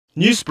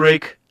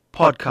Newsbreak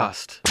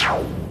Podcast.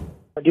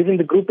 During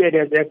the Group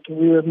Areas Act,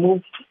 we were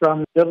moved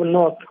from Durban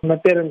North. My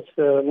parents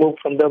moved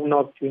from Durban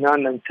North to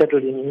Inanda and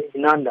settled in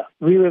Inanda.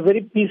 We were very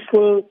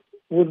peaceful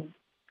with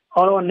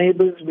all our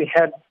neighbors.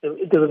 It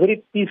was a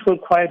very peaceful,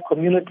 quiet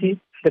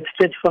community that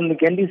stretched from the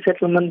Gandhi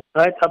settlement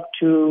right up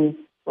to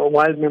a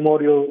wild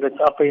memorial that's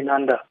upper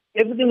Inanda.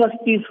 Everything was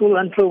peaceful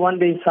until one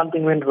day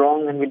something went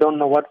wrong and we don't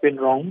know what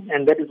went wrong,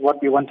 and that is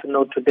what we want to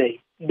know today.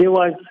 There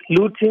was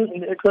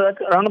looting. It was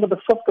around about the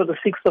 5th or the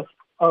 6th of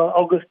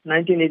August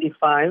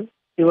 1985.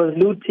 There was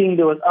looting,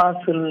 there was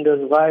arson, there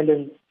was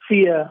violence,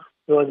 fear.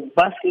 There was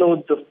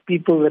busloads of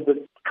people that were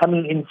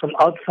coming in from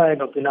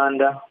outside of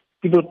Inanda.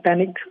 People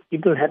panicked.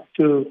 People had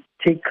to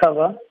take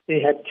cover.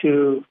 They had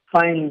to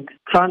find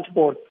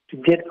transport to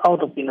get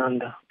out of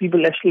Inanda.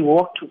 People actually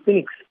walked to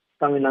Phoenix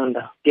from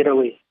Inanda, get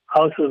away.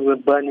 Houses were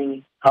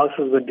burning.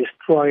 Houses were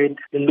destroyed.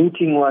 The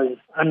looting was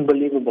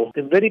unbelievable.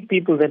 The very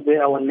people that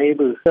were our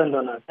neighbors turned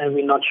on us, and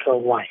we're not sure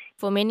why.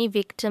 For many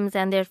victims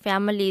and their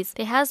families,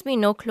 there has been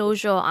no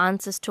closure or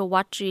answers to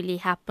what really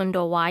happened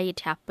or why it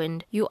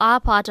happened. You are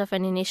part of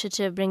an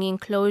initiative bringing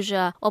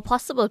closure or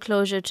possible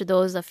closure to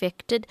those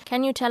affected.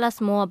 Can you tell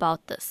us more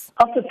about this?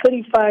 After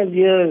 35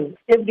 years,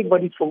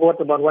 everybody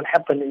forgot about what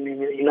happened in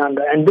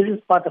Inanda, and this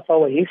is part of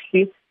our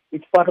history.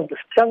 It's part of the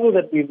struggle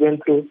that we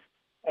went through.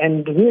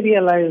 And we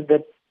realized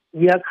that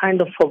we are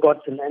kind of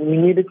forgotten and we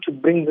needed to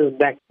bring this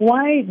back.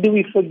 Why do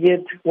we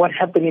forget what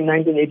happened in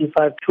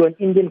 1985 to an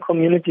Indian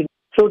community?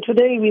 So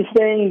today we're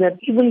saying that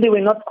even though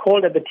we're not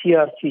called at the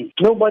TRC,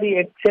 nobody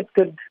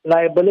accepted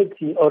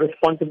liability or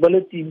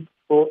responsibility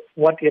for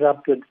what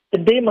erupted. The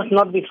day must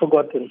not be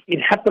forgotten. It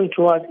happened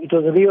to us. It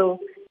was real.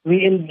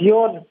 We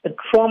endured the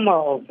trauma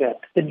of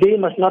that. The day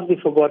must not be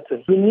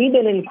forgotten. We need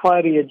an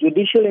inquiry, a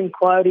judicial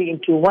inquiry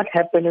into what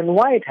happened and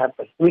why it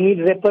happened. We need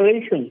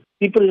reparations.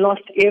 People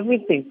lost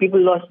everything.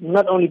 People lost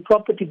not only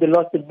property, they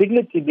lost their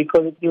dignity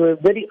because they were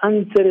very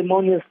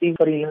unceremoniously,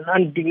 in an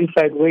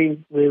undignified way,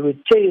 they were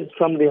chased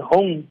from their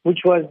home, which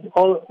was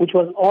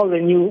all they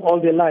knew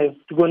all their life,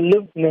 to go and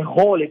live in a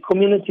hall, a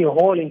community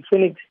hall in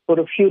Phoenix for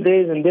a few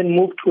days and then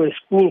move to a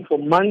school for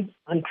months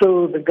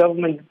until the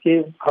government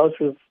gave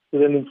houses to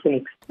them in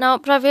Phoenix. Now,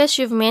 Pravesh,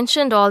 you've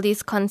mentioned all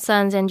these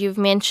concerns and you've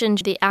mentioned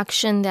the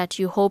action that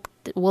you hope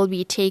will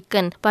be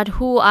taken. But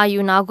who are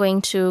you now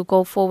going to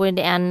go forward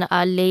and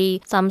lay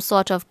some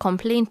sort of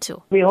complaint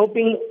to? We're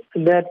hoping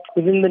that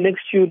within the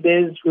next few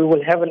days we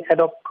will have an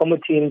ad hoc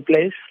committee in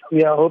place.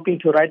 We are hoping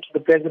to write to the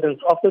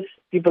President's office.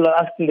 People are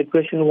asking the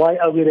question, why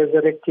are we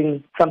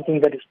resurrecting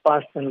something that is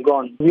past and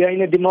gone? We are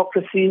in a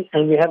democracy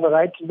and we have a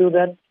right to do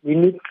that. We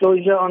need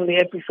closure on the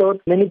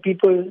episode. Many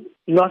people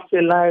lost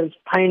their lives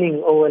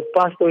pining or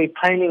passed away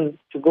pining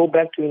to go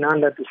back to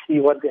Inanda to see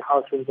what their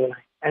houses were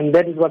like. And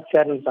that is what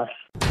saddens us.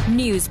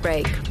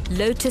 Newsbreak,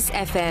 Lotus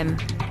FM,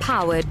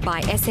 powered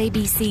by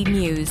SABC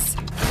News.